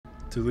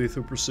to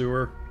Lethal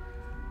Pursuer.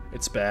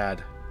 It's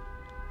bad.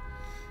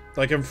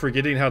 Like, I'm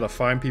forgetting how to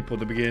find people at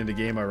the beginning of the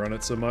game. I run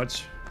it so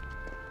much.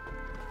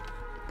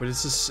 But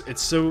it's just,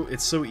 it's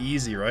so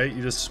easy, right?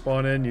 You just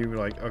spawn in, you're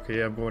like,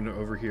 okay, I'm going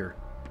over here.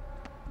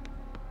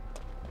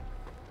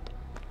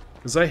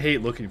 Because I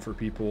hate looking for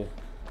people.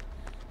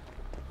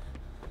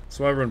 That's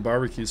why I run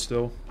barbecue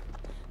still.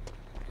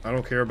 I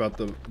don't care about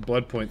the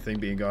blood point thing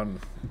being gone.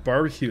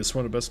 Barbecue is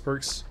one of the best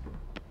perks.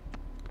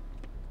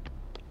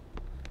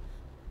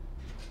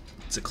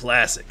 It's a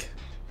classic.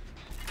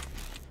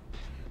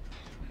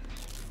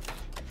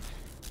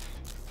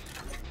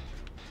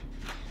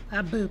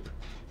 Ah, boop.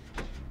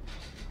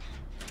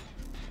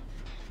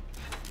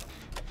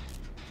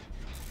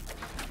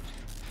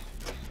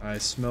 I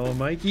smell a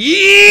Mikey.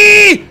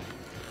 Yee!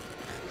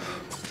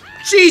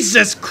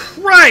 Jesus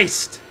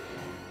Christ!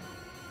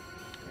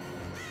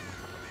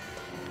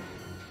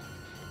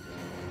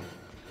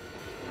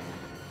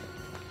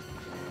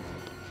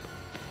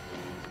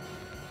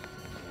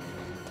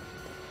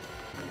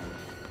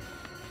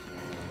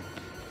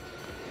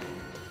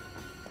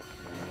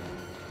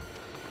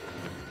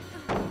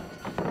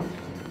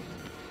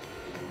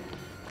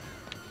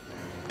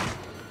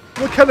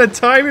 What kind of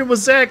timing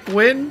was that,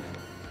 Gwen?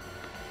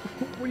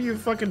 What are you,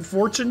 fucking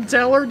fortune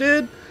teller,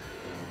 dude?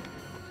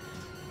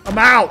 I'm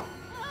out!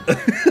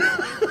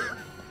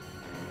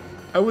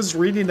 I was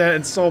reading that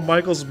and saw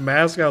Michael's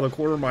mask out of the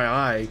corner of my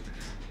eye.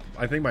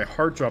 I think my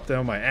heart dropped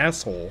down my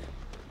asshole.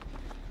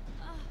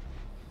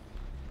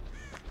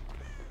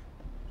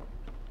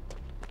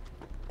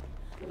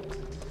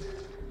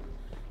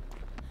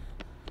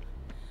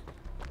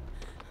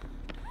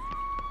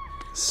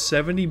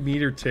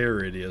 "70-meter tear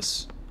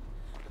radius."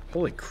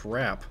 Holy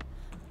crap.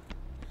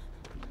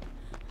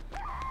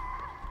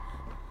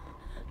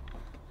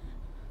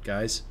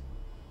 Guys.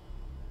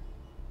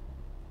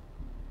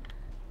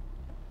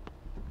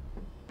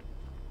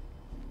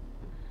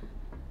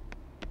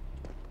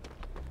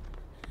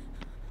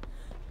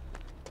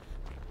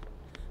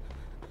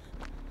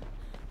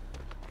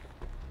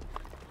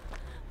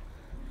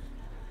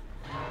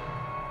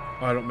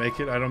 Oh, I don't make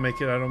it, I don't make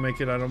it, I don't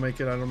make it, I don't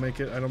make it, I don't make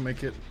it, I don't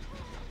make it.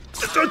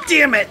 Oh,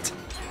 damn it!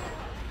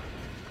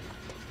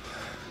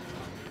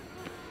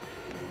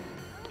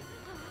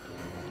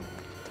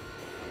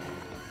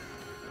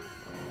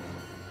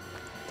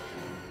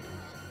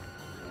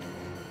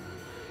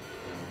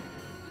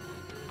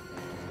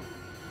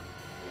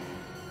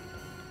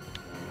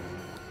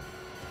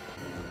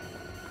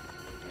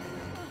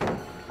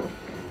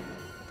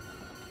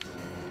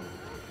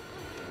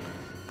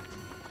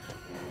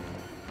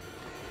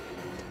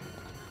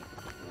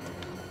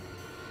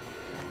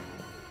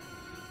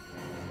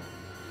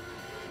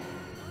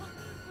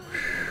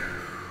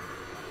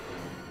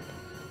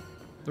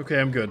 Okay,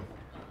 I'm good.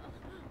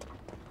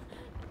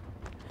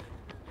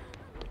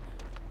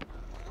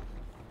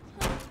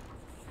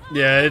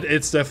 Yeah,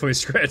 it's definitely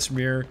scratch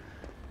mirror.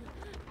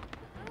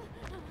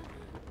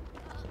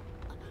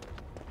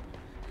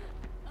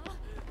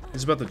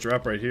 He's about to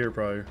drop right here,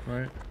 probably,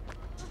 right?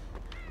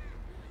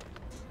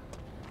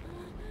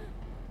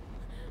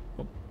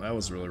 Oh, that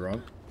was really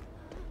wrong.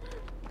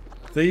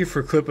 Thank you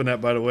for clipping that,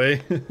 by the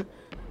way. Oh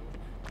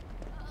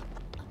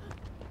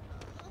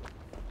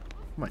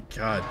my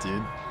god,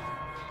 dude.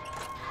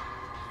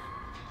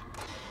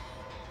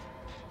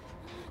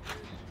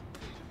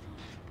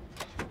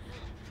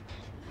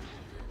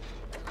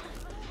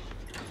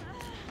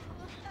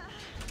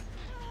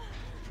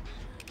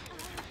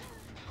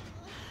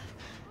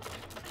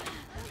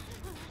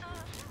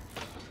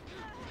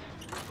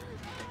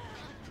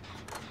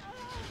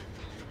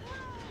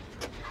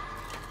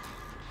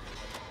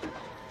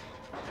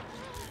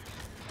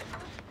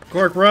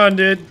 Cork, run,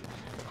 dude.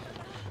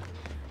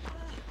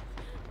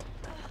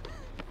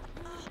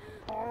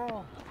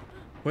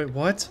 Wait,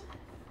 what?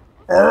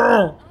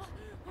 Oh.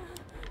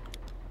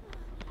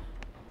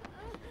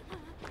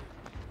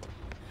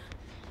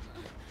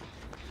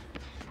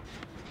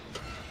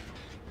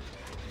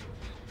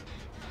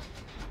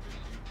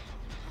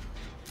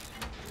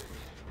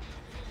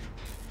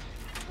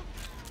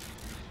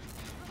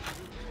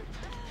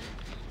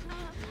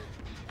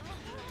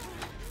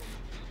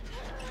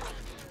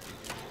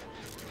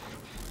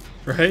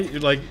 Right?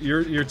 Like,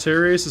 your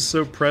tear radius is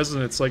so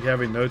present, it's like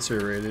having no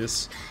tear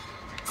radius.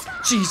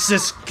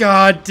 Jesus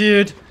God,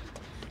 dude!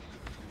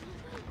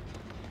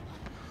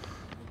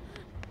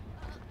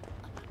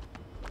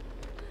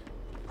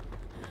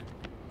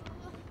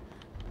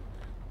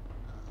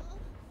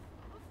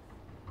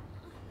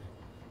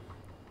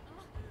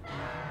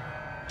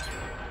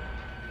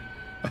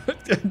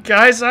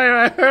 Guys,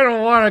 I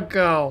don't want to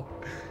go.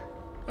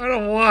 I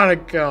don't want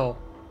to go.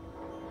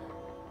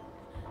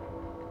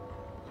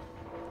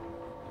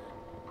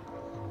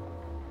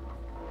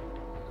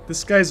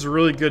 This guy's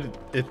really good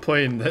at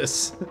playing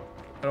this.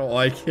 I don't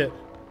like it.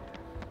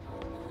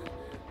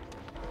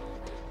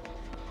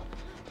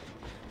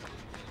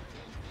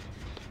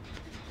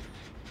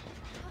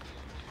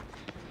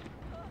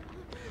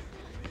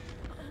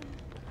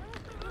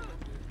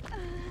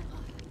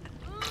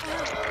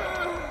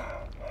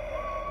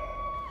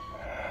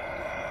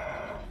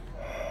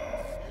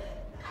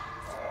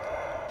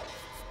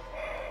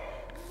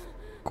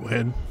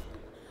 Gwen.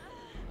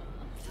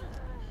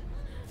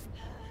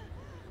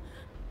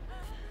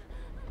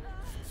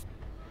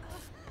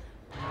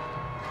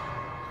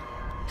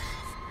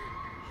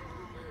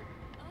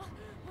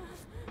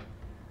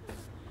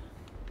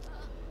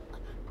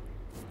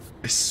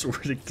 I swear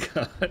to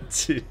God,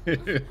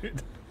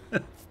 dude.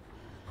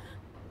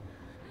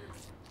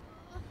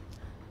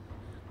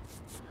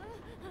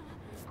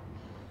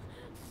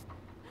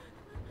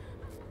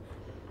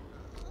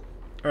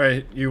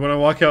 Alright, you wanna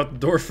walk out the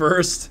door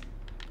first?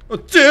 Oh,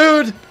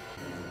 dude!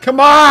 Come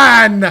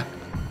on!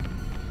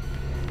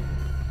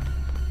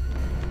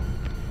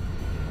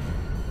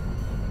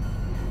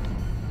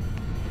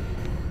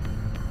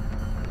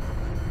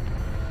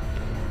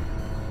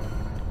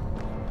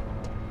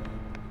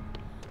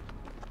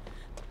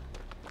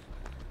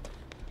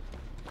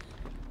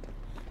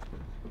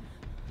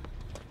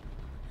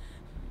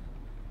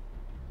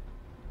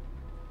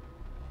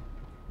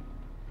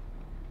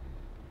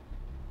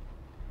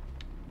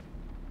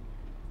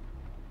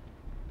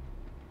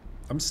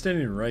 I'm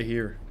standing right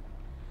here.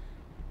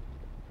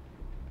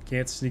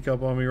 Can't sneak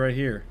up on me right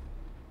here.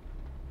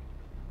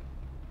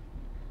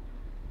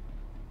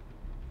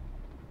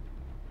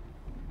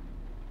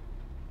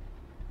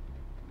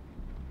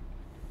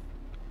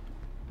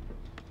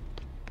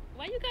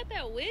 Why you got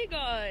that wig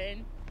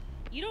on?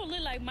 You don't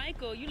look like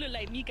Michael, you look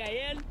like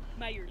Mikael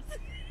Myers.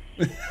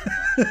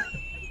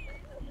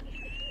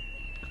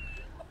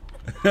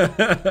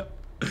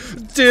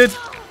 Dude!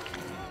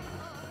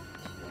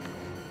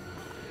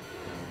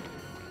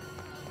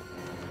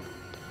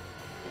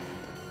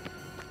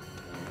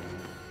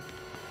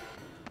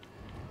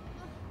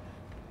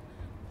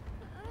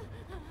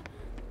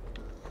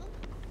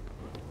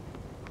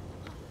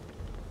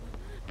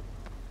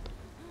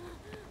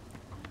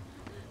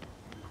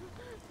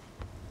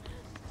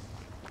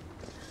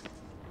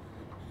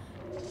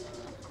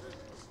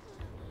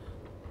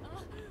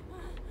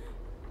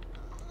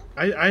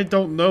 I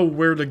don't know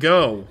where to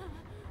go.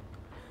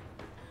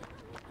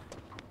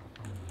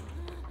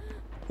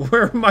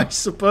 Where am I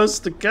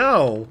supposed to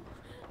go?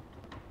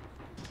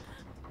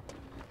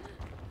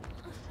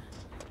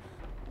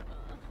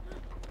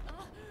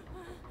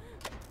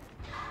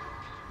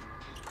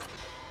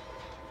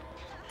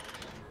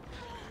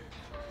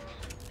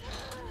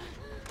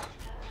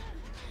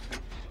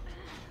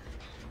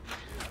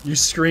 You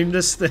screamed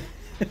this thing?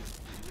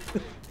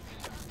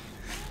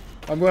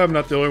 I'm glad I'm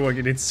not the only one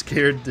getting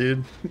scared,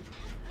 dude.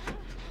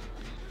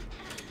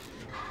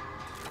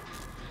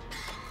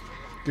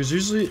 Because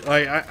usually,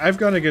 like, I've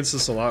gone against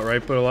this a lot,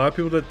 right? But a lot of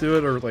people that do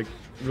it are, like,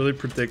 really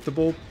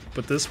predictable.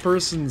 But this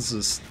person's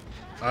just,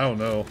 I don't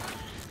know.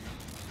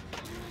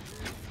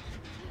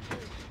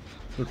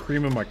 They're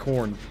creaming my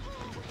corn.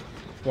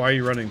 Why are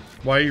you running?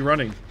 Why are you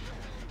running?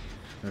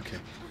 Okay.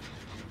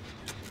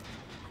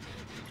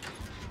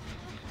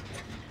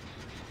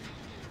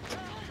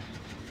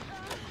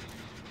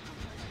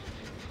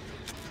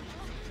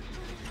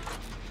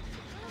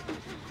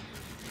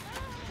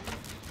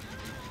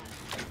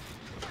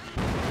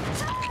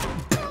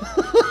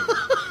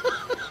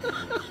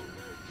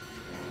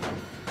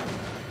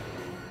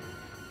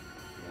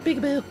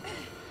 Peekaboo.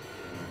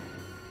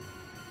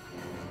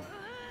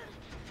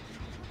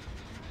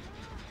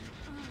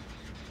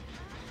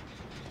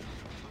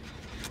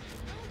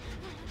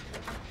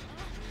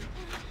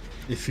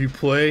 If you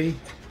play,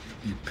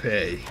 you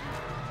pay.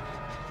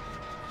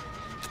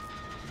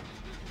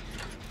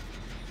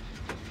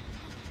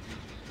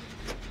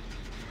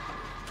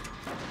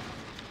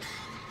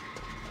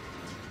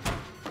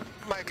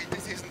 Mikey,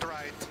 this isn't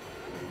right.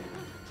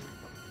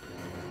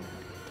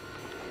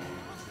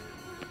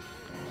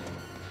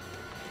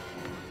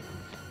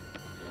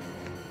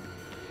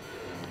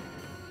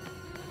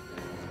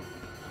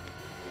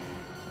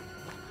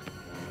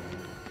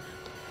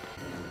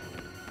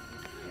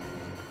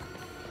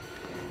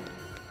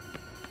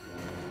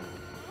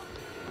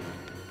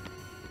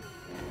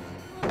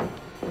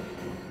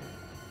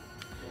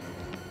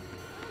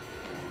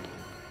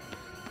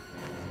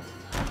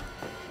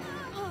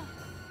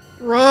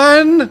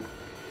 Run!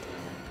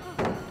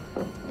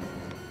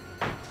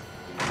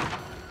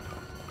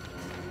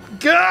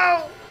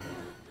 Go!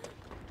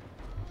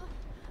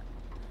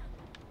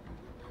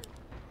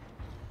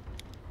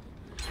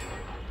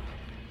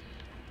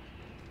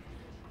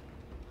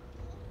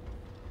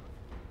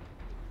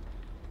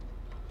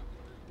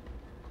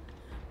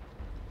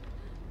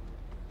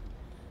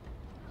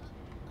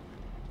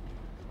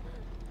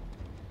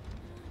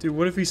 Dude,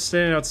 what if he's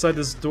standing outside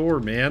this door,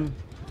 man?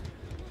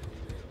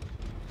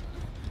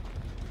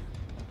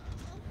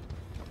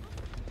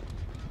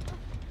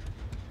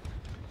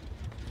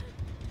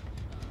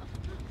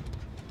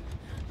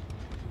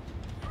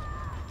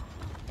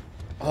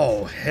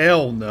 Oh,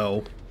 hell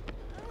no.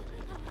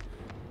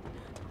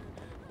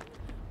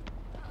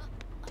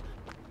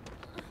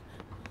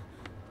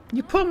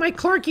 You put my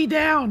Clarky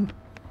down!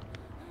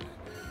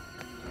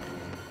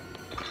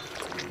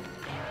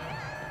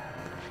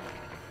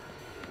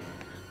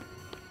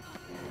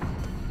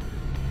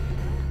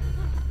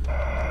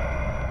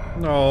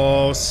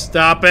 No,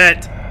 stop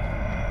it!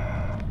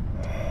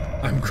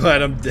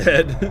 glad I'm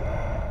dead.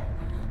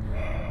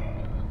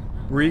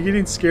 Were you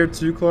getting scared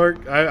too,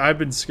 Clark? I've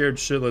been scared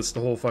shitless the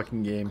whole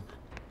fucking game.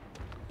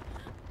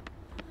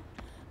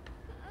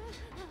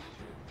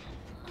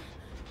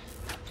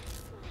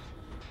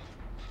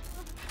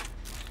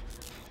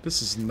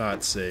 This is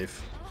not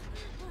safe.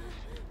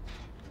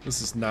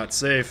 This is not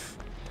safe.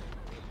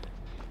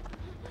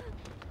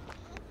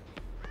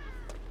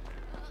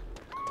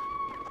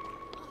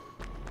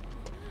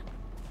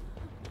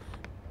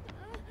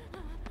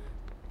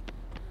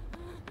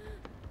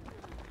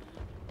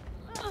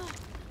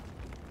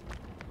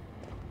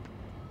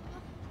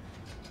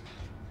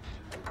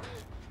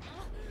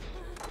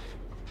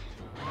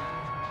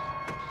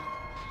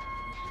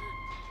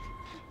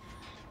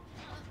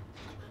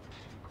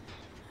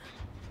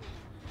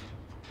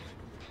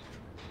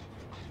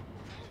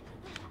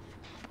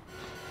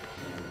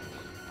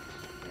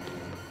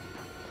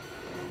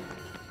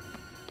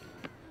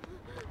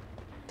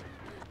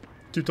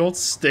 Dude, don't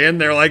stand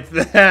there like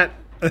that.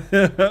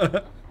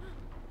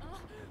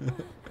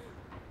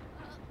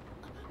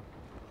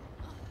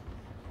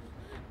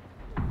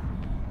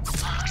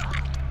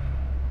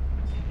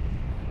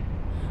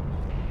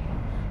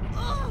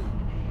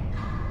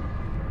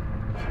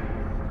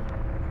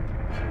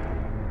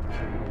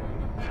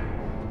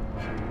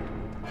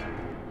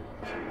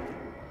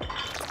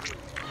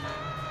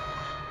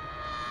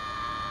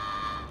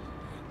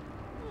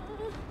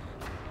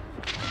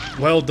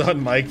 Well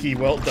done, Mikey.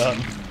 Well done.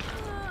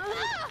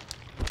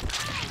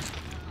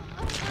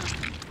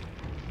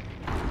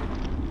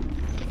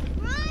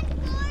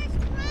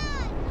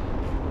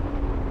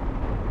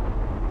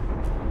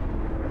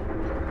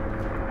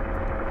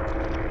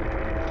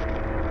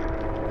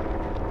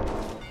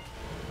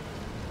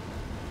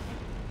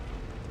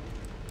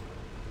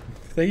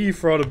 Thank you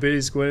for all the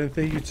biddies, Gwen, and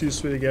thank you too,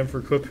 Sweet, again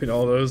for clipping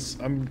all those.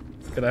 I'm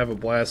gonna have a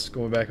blast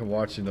going back and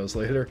watching those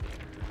later.